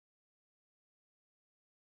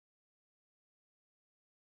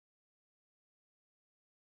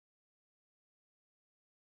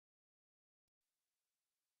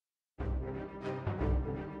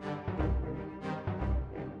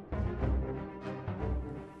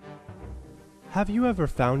Have you ever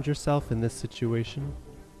found yourself in this situation?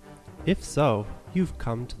 If so, you've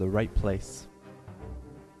come to the right place.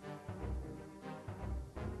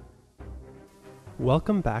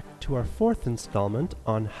 Welcome back to our fourth installment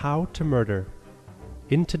on How to Murder.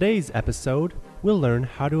 In today's episode, we'll learn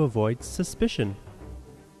how to avoid suspicion.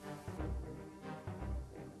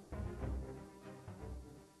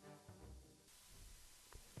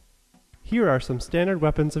 Here are some standard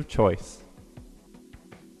weapons of choice.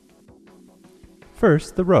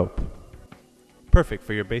 First, the rope. Perfect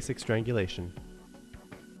for your basic strangulation.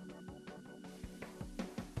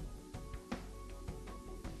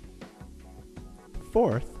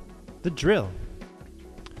 Fourth, the drill.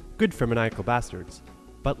 Good for maniacal bastards,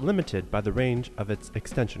 but limited by the range of its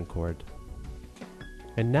extension cord.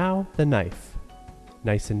 And now the knife.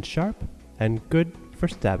 Nice and sharp and good for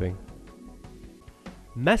stabbing.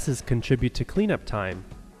 Messes contribute to cleanup time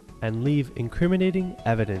and leave incriminating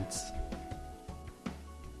evidence.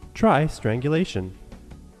 Try strangulation.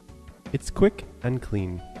 It's quick and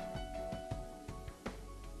clean.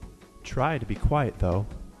 Try to be quiet though.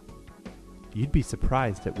 You'd be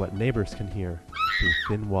surprised at what neighbors can hear through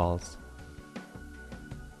thin walls.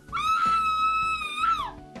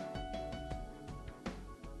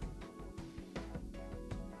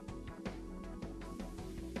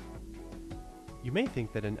 You may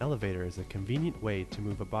think that an elevator is a convenient way to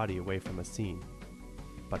move a body away from a scene,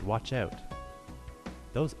 but watch out.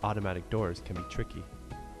 Those automatic doors can be tricky.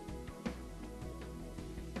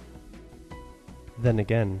 Then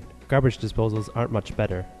again, garbage disposals aren't much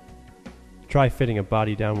better. Try fitting a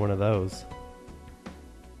body down one of those.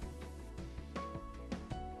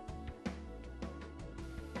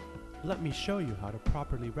 Let me show you how to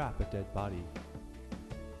properly wrap a dead body.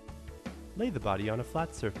 Lay the body on a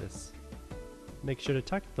flat surface. Make sure to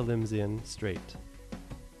tuck the limbs in straight.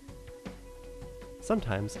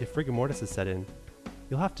 Sometimes, if rigor mortis is set in,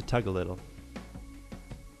 you'll have to tug a little.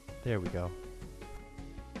 There we go.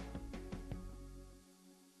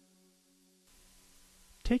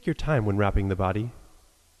 Take your time when wrapping the body.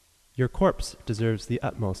 Your corpse deserves the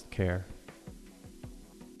utmost care.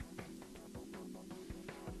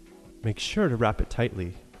 Make sure to wrap it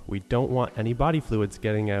tightly. We don't want any body fluids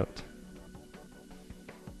getting out.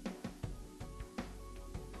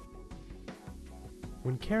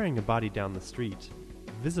 When carrying a body down the street,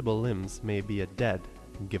 visible limbs may be a dead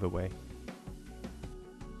giveaway.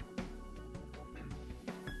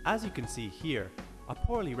 As you can see here, a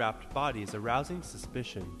poorly wrapped body is arousing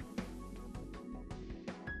suspicion.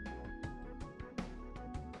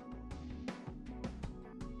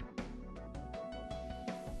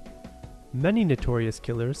 Many notorious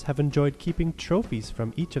killers have enjoyed keeping trophies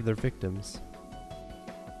from each of their victims.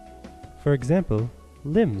 For example,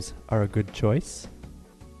 limbs are a good choice.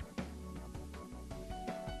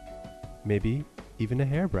 Maybe even a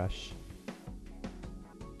hairbrush.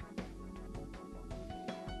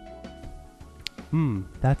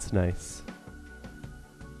 That's nice.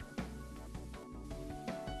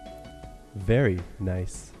 Very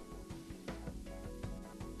nice.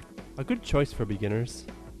 A good choice for beginners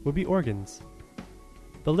would be organs.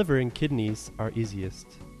 The liver and kidneys are easiest,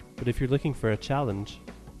 but if you're looking for a challenge,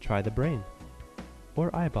 try the brain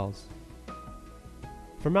or eyeballs.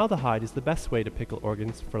 Formaldehyde is the best way to pickle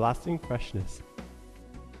organs for lasting freshness.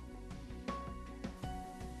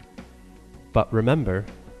 But remember,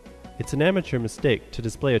 it's an amateur mistake to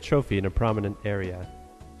display a trophy in a prominent area.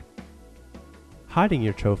 Hiding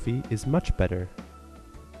your trophy is much better.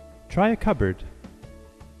 Try a cupboard,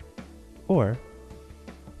 or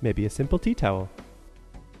maybe a simple tea towel.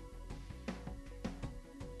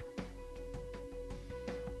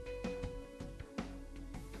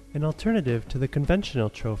 An alternative to the conventional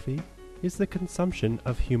trophy is the consumption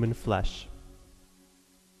of human flesh.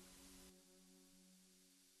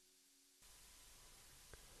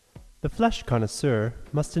 The flesh connoisseur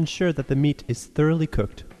must ensure that the meat is thoroughly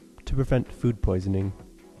cooked to prevent food poisoning.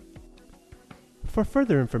 For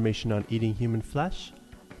further information on eating human flesh,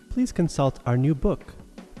 please consult our new book,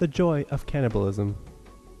 The Joy of Cannibalism.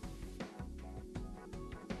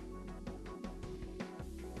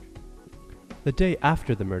 The day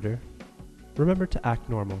after the murder, remember to act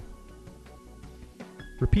normal.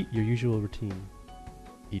 Repeat your usual routine.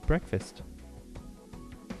 Eat breakfast.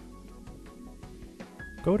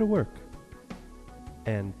 Go to work.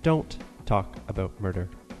 And don't talk about murder.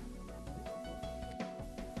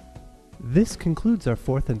 This concludes our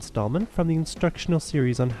fourth installment from the instructional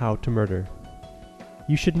series on how to murder.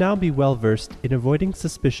 You should now be well versed in avoiding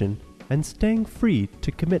suspicion and staying free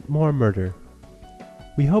to commit more murder.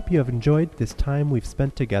 We hope you have enjoyed this time we've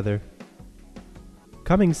spent together.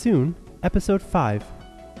 Coming soon, Episode 5,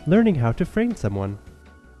 Learning How to Frame Someone.